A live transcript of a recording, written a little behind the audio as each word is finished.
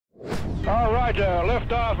All right,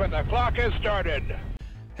 lift off and the clock has started.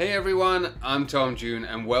 Hey everyone, I'm Tom June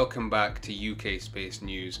and welcome back to UK Space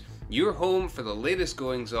News, your home for the latest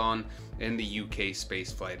goings on in the UK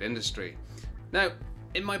spaceflight industry. Now,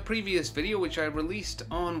 in my previous video, which I released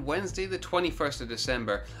on Wednesday the 21st of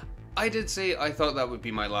December, I did say I thought that would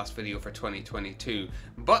be my last video for 2022,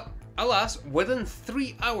 but alas, within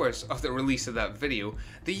 3 hours of the release of that video,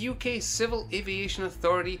 the UK Civil Aviation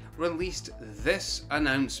Authority released this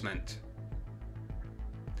announcement.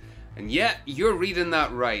 And yeah, you're reading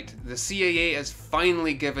that right. The CAA has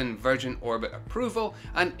finally given Virgin Orbit approval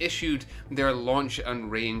and issued their launch and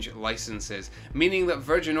range licenses, meaning that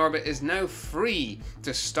Virgin Orbit is now free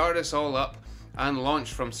to start us all up and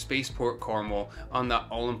launch from Spaceport Cornwall on that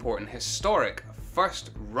all-important historic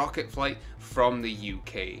first rocket flight from the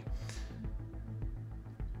UK.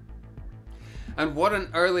 And what an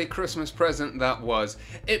early Christmas present that was.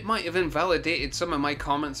 It might have invalidated some of my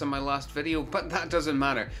comments in my last video, but that doesn't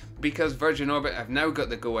matter because Virgin Orbit have now got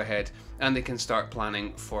the go-ahead and they can start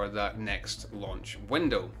planning for that next launch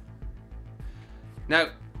window.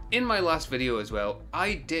 Now, in my last video as well,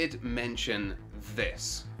 I did mention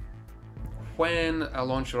this. When a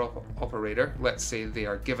launcher operator, let's say they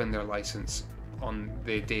are given their license on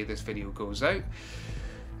the day this video goes out,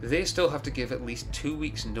 they still have to give at least 2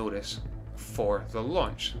 weeks notice for the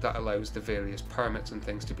launch. That allows the various permits and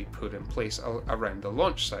things to be put in place around the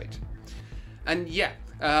launch site. And yeah,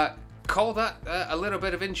 call that a little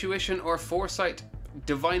bit of intuition or foresight,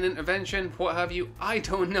 divine intervention, what have you, I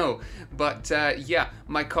don't know. But yeah,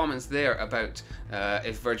 my comments there about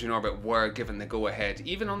if Virgin Orbit were given the go-ahead,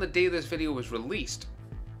 even on the day this video was released,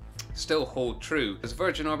 still hold true, as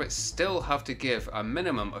Virgin Orbit still have to give a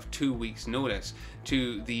minimum of 2 weeks notice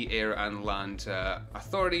to the air and land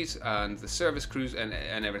authorities and the service crews and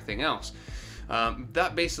everything else.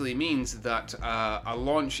 That basically means that a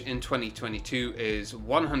launch in 2022 is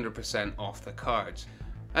 100% off the cards.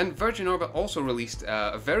 And Virgin Orbit also released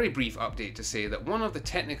a very brief update to say that one of the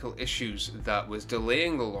technical issues that was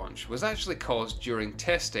delaying the launch was actually caused during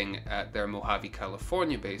testing at their Mojave,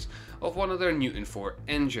 California base of one of their Newton 4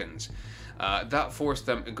 engines. That forced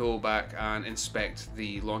them to go back and inspect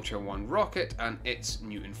the Launcher 1 rocket and its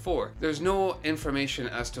Newton 4. There's no information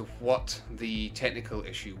as to what the technical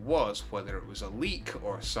issue was, whether it was a leak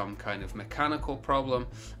or some kind of mechanical problem,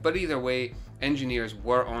 but either way, engineers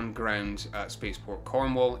were on ground at Spaceport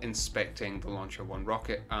Cornwall inspecting the Launcher 1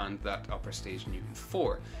 rocket and that upper stage Newton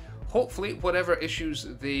 4. Hopefully, whatever issues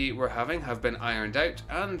they were having have been ironed out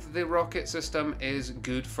and the rocket system is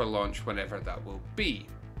good for launch whenever that will be.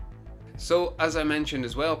 So, as I mentioned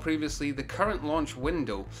as well previously, the current launch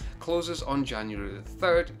window closes on January the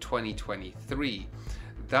 3rd, 2023.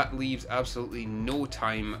 That leaves absolutely no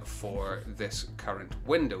time for this current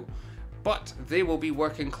window. But they will be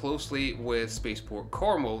working closely with Spaceport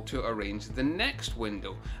Cornwall to arrange the next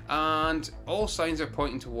window, and all signs are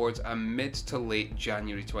pointing towards a mid to late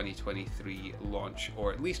January 2023 launch,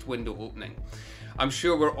 or at least window opening. I'm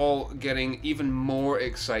sure we're all getting even more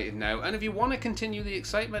excited now, and if you want to continue the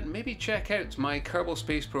excitement, maybe check out my Kerbal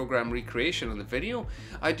Space Program recreation of the video.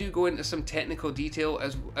 I do go into some technical detail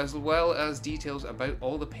as well as details about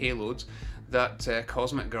all the payloads that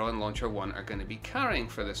Cosmic Girl and Launcher 1 are going to be carrying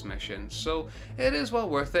for this mission, so it is well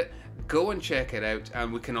worth it. Go and check it out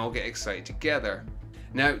and we can all get excited together.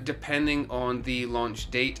 Now, depending on the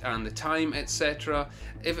launch date and the time, etc.,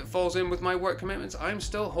 if it falls in with my work commitments, I'm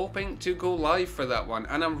still hoping to go live for that one,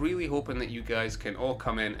 and I'm really hoping that you guys can all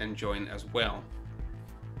come in and join as well.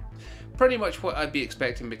 Pretty much what I'd be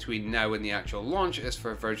expecting between now and the actual launch is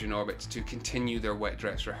for Virgin Orbit to continue their wet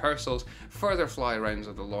dress rehearsals, further fly-arounds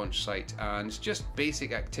of the launch site, and just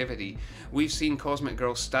basic activity. We've seen Cosmic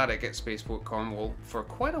Girl static at Spaceport Cornwall for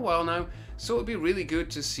quite a while now, so it'd be really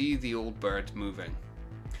good to see the old bird moving.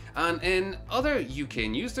 And in other UK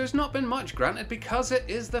news, there's not been much, granted, because it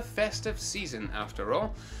is the festive season after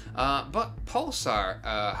all, but Pulsar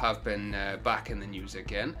have been back in the news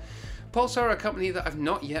again. Pulsar are a company that I've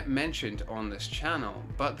not yet mentioned on this channel,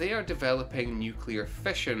 but they are developing nuclear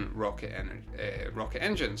fission rocket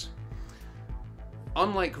engines.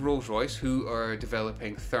 Unlike Rolls-Royce, who are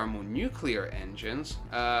developing thermonuclear engines,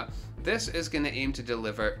 this is going to aim to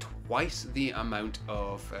deliver twice the amount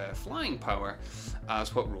of flying power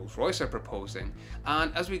as what Rolls-Royce are proposing.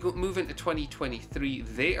 And as we move into 2023,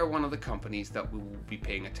 they are one of the companies that we will be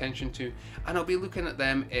paying attention to, and I'll be looking at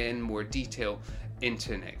them in more detail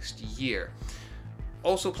into next year.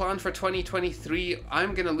 Also planned for 2023,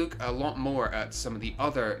 I'm going to look a lot more at some of the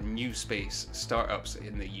other new space startups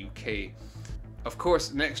in the UK. Of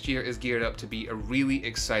course, next year is geared up to be a really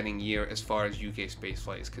exciting year as far as UK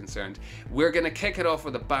spaceflight is concerned. We're going to kick it off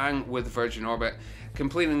with a bang with Virgin Orbit,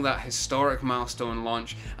 completing that historic milestone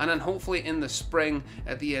launch, and then hopefully in the spring,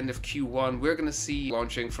 at the end of Q1, we're going to see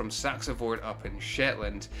launching from Saxavord up in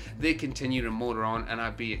Shetland. They continue to motor on, and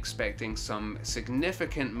I'd be expecting some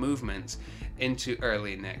significant movements into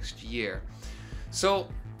early next year. So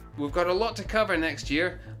we've got a lot to cover next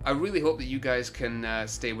year. I really hope that you guys can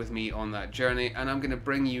stay with me on that journey, and I'm going to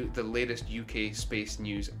bring you the latest UK space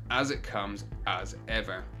news as it comes, as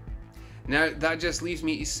ever. Now, that just leaves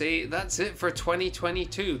me to say that's it for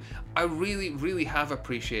 2022. I really have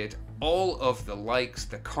appreciated all of the likes,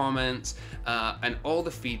 the comments, and all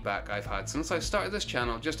the feedback I've had since I started this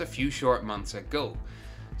channel just a few short months ago.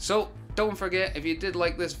 So don't forget, if you did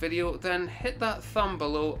like this video, then hit that thumb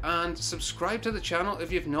below and subscribe to the channel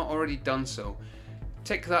if you've not already done so.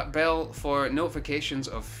 Tick that bell for notifications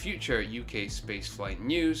of future UK spaceflight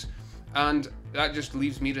news, and that just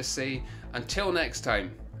leaves me to say, until next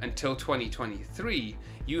time, until 2023,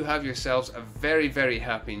 you have yourselves a very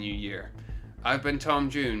happy new year. I've been Tom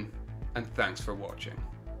June, and thanks for watching.